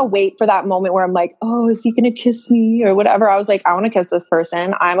didn't want to wait for that moment where I'm like, oh, is he going to kiss me or whatever? I was like, I want to kiss this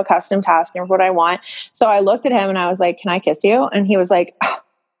person. I'm accustomed to asking for what I want. So I looked at him and I was like, can I kiss you? And he was like, oh,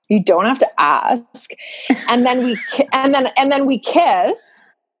 you don't have to ask. And then we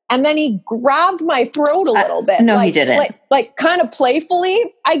kissed. And then he grabbed my throat a little bit. No, he didn't. Like kind of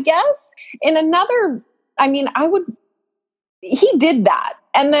playfully, I guess. He did that.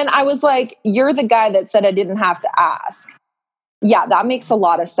 And then I was like, you're the guy that said I didn't have to ask. Yeah, that makes a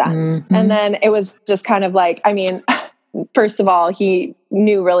lot of sense. And then it was just kind of like, first of all, he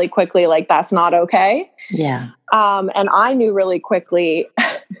knew really quickly, like, that's not okay. Yeah. And I knew really quickly,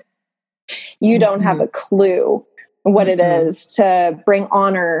 you don't have a clue what it is to bring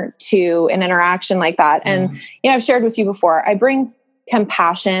honor to an interaction like that. And, I've shared with you before, I bring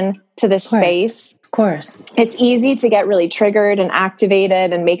compassion to this space. Of course. It's easy to get really triggered and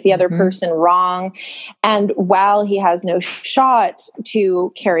activated and make the other person wrong. And while he has no shot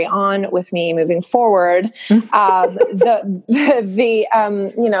to carry on with me moving forward, I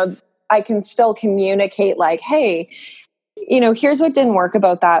can still communicate like, hey, here's what didn't work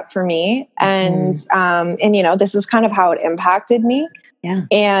about that for me. And this is kind of how it impacted me. Yeah.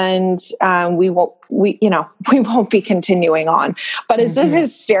 And we won't be continuing on, but it's just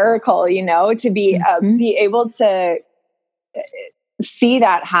hysterical, to be able to see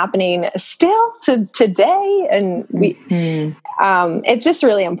that happening still to today. And it's just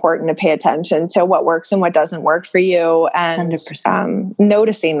really important to pay attention to what works and what doesn't work for you, and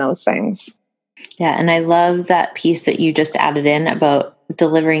noticing those things. Yeah. And I love that piece that you just added in about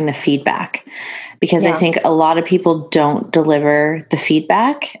delivering the feedback, because I think a lot of people don't deliver the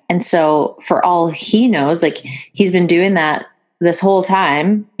feedback. And so for all he knows, like he's been doing that this whole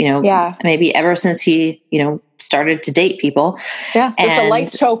time, maybe ever since he, started to date people. Yeah. Just a light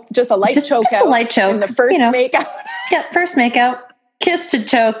choke in the first makeout. Yeah. First makeout, kiss to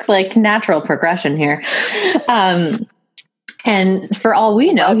choke, like natural progression here. And for all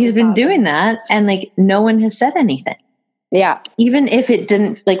we know, he's been doing that, and like no one has said anything. Yeah. Even if it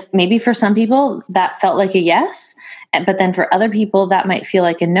didn't, like maybe for some people that felt like a yes, but then for other people that might feel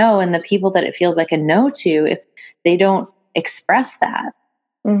like a no. And the people that it feels like a no to, if they don't express that,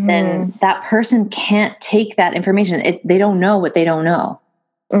 then that person can't take that information. They don't know what they don't know.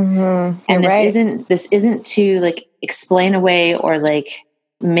 And this isn't to like explain away or like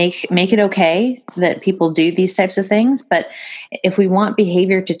make it okay that people do these types of things. But if we want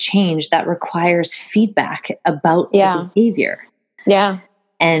behavior to change, that requires feedback about the behavior. Yeah.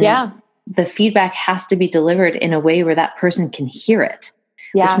 And the feedback has to be delivered in a way where that person can hear it.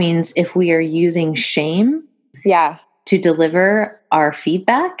 Which means if we are using shame to deliver our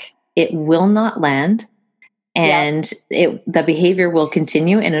feedback, it will not land, and the behavior will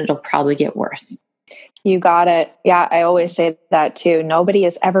continue, and it'll probably get worse. You got it. Yeah, I always say that too. Nobody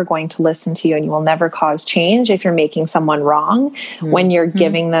is ever going to listen to you, and you will never cause change if you're making someone wrong when you're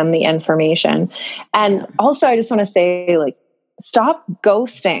giving them the information. And also, I just want to say, like, stop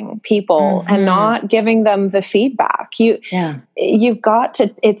ghosting people and not giving them the feedback. You've got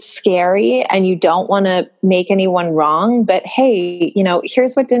to, it's scary and you don't want to make anyone wrong, but hey,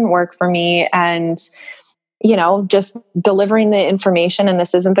 here's what didn't work for me. And just delivering the information, and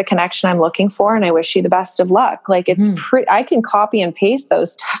this isn't the connection I'm looking for, and I wish you the best of luck. Like it's I can copy and paste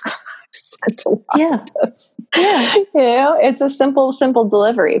those sent a lot Yeah. of those. Yeah. It's a simple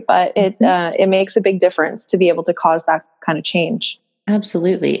delivery, but it makes a big difference to be able to cause that kind of change.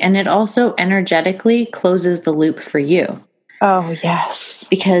 Absolutely. And it also energetically closes the loop for you. Oh, yes.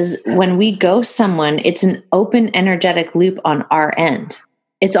 Because when we ghost someone, it's an open energetic loop on our end.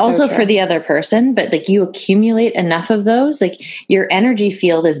 It's also for the other person, but like you accumulate enough of those, like your energy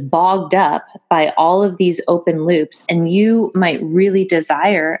field is bogged up by all of these open loops, and you might really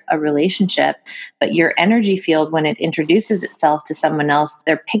desire a relationship, but your energy field, when it introduces itself to someone else,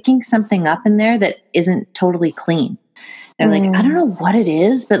 they're picking something up in there that isn't totally clean. They're like, I don't know what it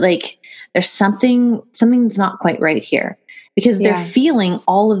is, but like there's something's not quite right here. Because they're feeling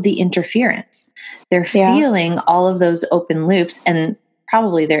all of the interference. They're feeling all of those open loops, and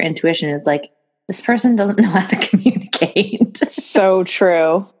probably their intuition is like, this person doesn't know how to communicate. So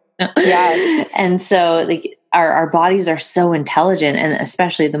true. Yes. And so like our bodies are so intelligent, and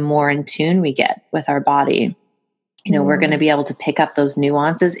especially the more in tune we get with our body, we're going to be able to pick up those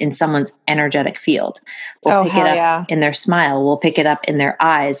nuances in someone's energetic field. We'll pick it up in their smile. We'll pick it up in their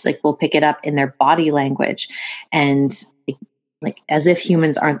eyes. Like we'll pick it up in their body language. And like as if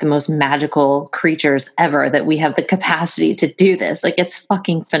humans aren't the most magical creatures ever, that we have the capacity to do this. Like it's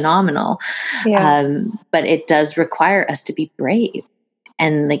fucking phenomenal. But it does require us to be brave.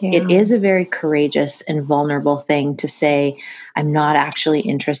 And like it is a very courageous and vulnerable thing to say, I'm not actually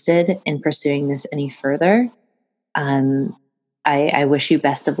interested in pursuing this any further. I wish you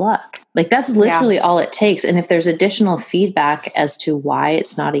best of luck. Like that's literally all it takes. And if there's additional feedback as to why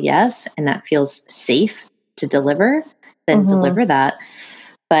it's not a yes, and that feels safe to deliver, then deliver that.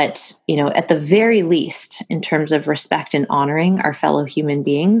 But, at the very least, in terms of respect and honoring our fellow human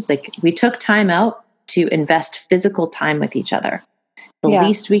beings, like we took time out to invest physical time with each other. The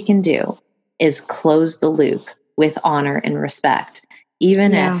least we can do is close the loop with honor and respect,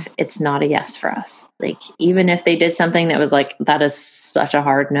 even if it's not a yes for us. Like, even if they did something that was like, that is such a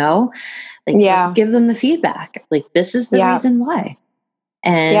hard no, like, let's give them the feedback. Like, this is the reason why.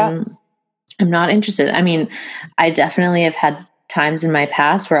 And I'm not interested. I mean, I definitely have had times in my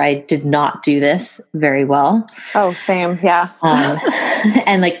past where I did not do this very well. Oh, same. Yeah.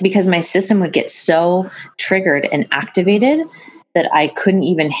 And like, because my system would get so triggered and activated that I couldn't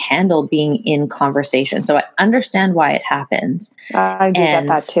even handle being in conversation. So I understand why it happens. I do get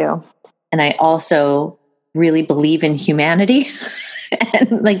that too. And I also really believe in humanity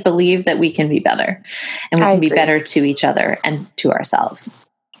and like believe that we can be better, and we can be better to each other and to ourselves.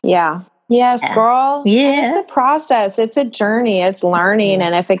 Yeah. Yes, girl. Yeah. And it's a process. It's a journey. It's learning.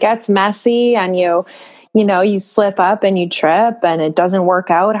 And if it gets messy and you slip up and you trip and it doesn't work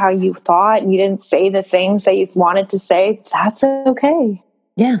out how you thought and you didn't say the things that you wanted to say, that's okay.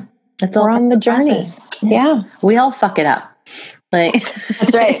 Yeah. That's all. We're on the journey. Yeah. We all fuck it up. Like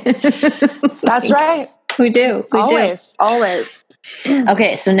that's right. That's right. We do. Always.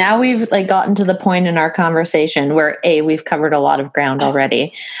 Okay, so now we've like gotten to the point in our conversation where we've covered a lot of ground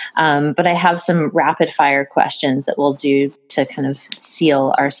already, but I have some rapid fire questions that we'll do to kind of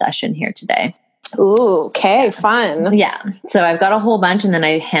seal our session here today. Ooh, okay, fun. Yeah, so I've got a whole bunch, and then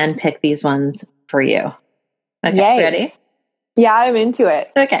I handpicked these ones for you. Okay, yay. Ready? Yeah, I'm into it.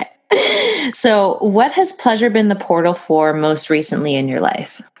 Okay. So, what has pleasure been the portal for most recently in your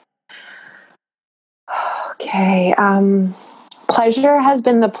life? Okay. Pleasure has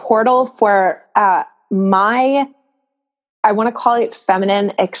been the portal for my, I want to call it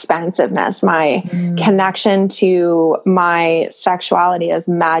feminine expansiveness, my connection to my sexuality as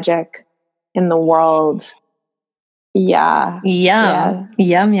magic in the world. Yeah. Yum.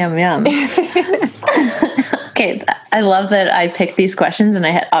 Okay, I love that I picked these questions, and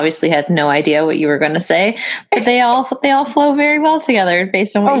I obviously had no idea what you were going to say, but they all flow very well together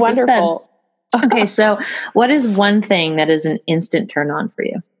based on what you just said. Okay, so what is one thing that is an instant turn on for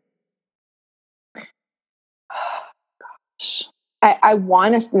you? Gosh. I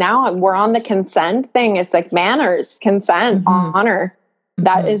want to, now we're on the consent thing. It's like manners, consent, honor.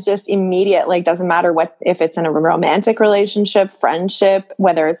 That is just immediate. Like, doesn't matter if it's in a romantic relationship, friendship,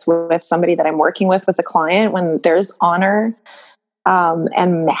 whether it's with somebody that I'm working with a client, when there's honor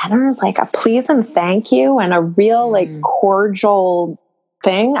and manners, like a please and thank you and a real like cordial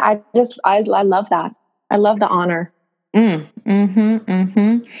thing. I love that. I love the honor.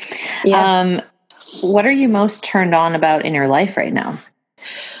 Yeah. What are you most turned on about in your life right now?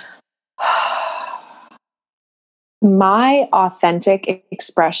 My authentic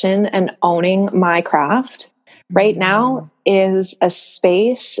expression and owning my craft right now is a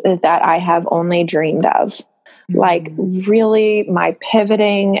space that I have only dreamed of. like really my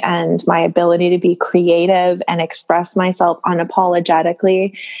pivoting and my ability to be creative and express myself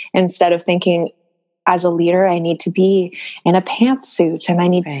unapologetically, instead of thinking as a leader, I need to be in a pantsuit and I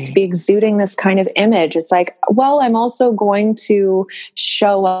need to be exuding this kind of image. It's like, well, I'm also going to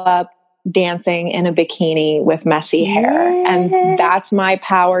show up dancing in a bikini with messy hair. And that's my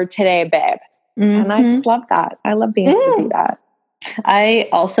power today, babe. And I just love that. I love being able to do that. I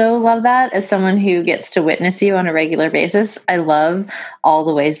also love that as someone who gets to witness you on a regular basis. I love all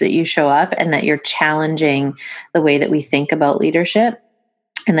the ways that you show up and that you're challenging the way that we think about leadership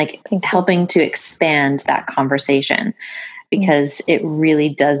and like helping to expand that conversation, because it really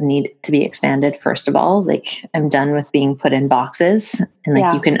does need to be expanded. First of all, like I'm done with being put in boxes, and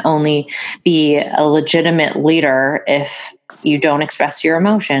like you can only be a legitimate leader if you don't express your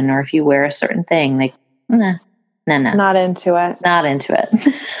emotion or if you wear a certain thing. Like, nah. Not into it. Not into it.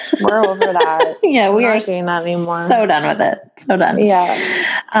 We're over that. Yeah, we are not doing that anymore. So done with it. So done. Yeah.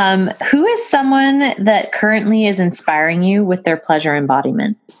 Who is someone that currently is inspiring you with their pleasure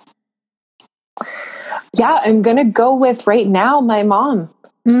embodiment? Yeah, I'm going to go with right now, my mom.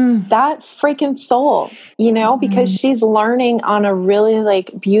 That freaking soul, you know, because she's learning on a really like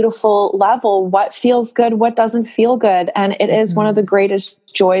beautiful level what feels good, what doesn't feel good. And it is one of the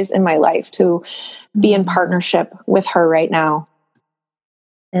greatest joys in my life to be in partnership with her right now.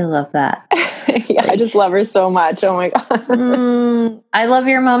 I love that. Yeah, I just love her so much. Oh my God. I love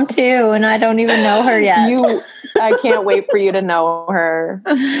your mom too, and I don't even know her yet. I can't wait for you to know her.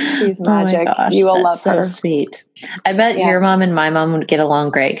 She's magic. Oh my gosh, you will love so her. Sweet. I bet your mom and my mom would get along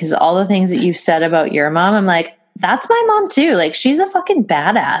great, because all the things that you've said about your mom, I'm like, that's my mom too. Like, she's a fucking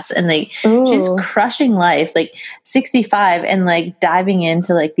badass, and like she's crushing life, like 65, and like diving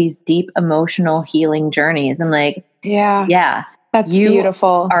into like these deep emotional healing journeys. I'm like, yeah. That's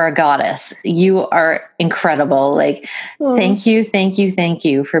beautiful. You are a goddess. You are incredible. Like, thank you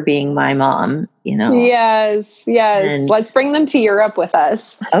for being my mom, you know? Yes. And let's bring them to Europe with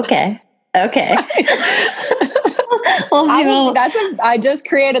us. Okay. I just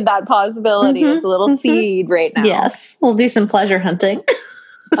created that possibility. It's a little seed right now. Yes. We'll do some pleasure hunting.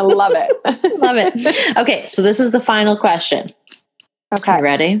 I love it. Love it. Okay. So this is the final question. Okay. You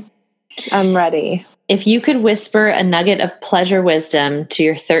ready? I'm ready. If you could whisper a nugget of pleasure wisdom to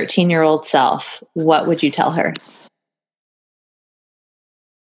your 13-year-old self, what would you tell her?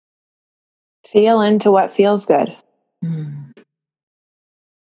 Feel into what feels good.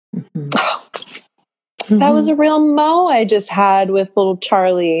 That was a real mo I just had with little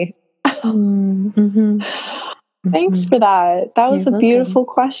Charlie. Thanks for that. That was a beautiful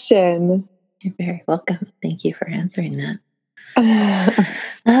question. You're very welcome. Thank you for answering that.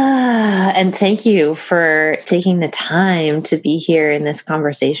 And thank you for taking the time to be here in this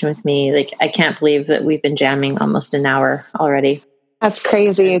conversation with me. Like, I can't believe that we've been jamming almost an hour already. That's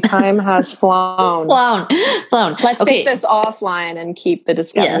crazy. Time has flown. Let's take this offline and keep the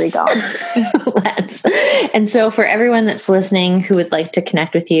discovery going. Let's. And so for everyone that's listening who would like to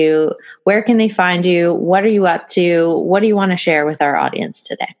connect with you, where can they find you? What are you up to? What do you want to share with our audience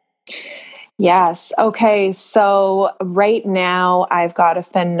today? Yes. Okay. So right now I've got a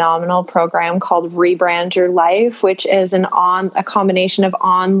phenomenal program called Rebrand Your Life, which is a combination of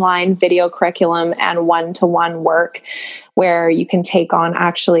online video curriculum and one-to-one work, where you can take on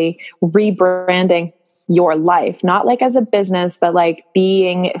actually rebranding your life, not like as a business, but like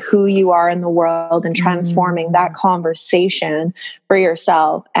being who you are in the world and transforming that conversation for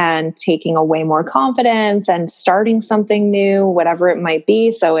yourself and taking away more confidence and starting something new, whatever it might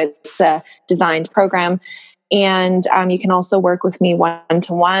be. So it's a designed program. And you can also work with me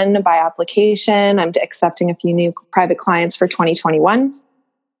one-to-one by application. I'm accepting a few new private clients for 2021.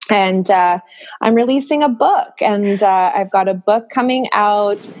 And I'm releasing a book, and I've got a book coming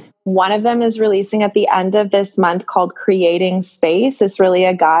out. One of them is releasing at the end of this month called Creating Space. It's really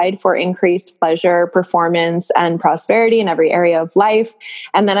a guide for increased pleasure, performance, and prosperity in every area of life.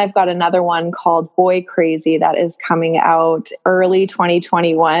 And then I've got another one called Boy Crazy that is coming out early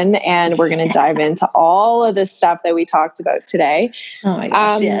 2021. And we're going to dive into all of this stuff that we talked about today. Oh my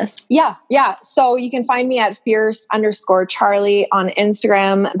gosh, yes. Yeah. So you can find me at fierce_Charlie on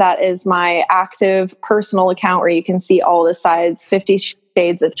Instagram. That is my active personal account where you can see all the sides, 50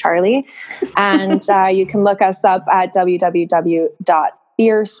 Shades of Charlie. And you can look us up at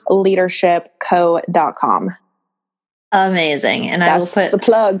www.fierceleadershipco.com. Amazing. And that's I will put the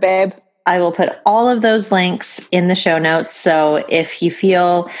plug, babe. I will put all of those links in the show notes. So if you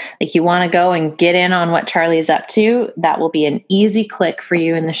feel like you want to go and get in on what Charlie is up to, that will be an easy click for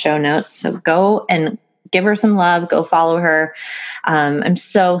you in the show notes. So go and give her some love, go follow her. I'm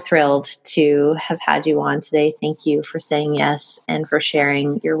so thrilled to have had you on today. Thank you for saying yes and for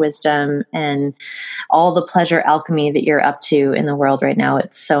sharing your wisdom and all the pleasure alchemy that you're up to in the world right now.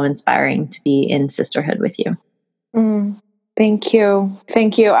 It's so inspiring to be in sisterhood with you. Thank you.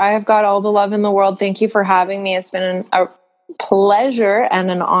 Thank you. I have got all the love in the world. Thank you for having me. It's been a pleasure and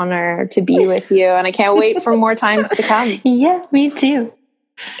an honor to be with you. And I can't wait for more times to come. Yeah, me too.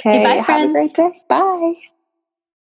 Okay. Bye, Have a great day. Bye.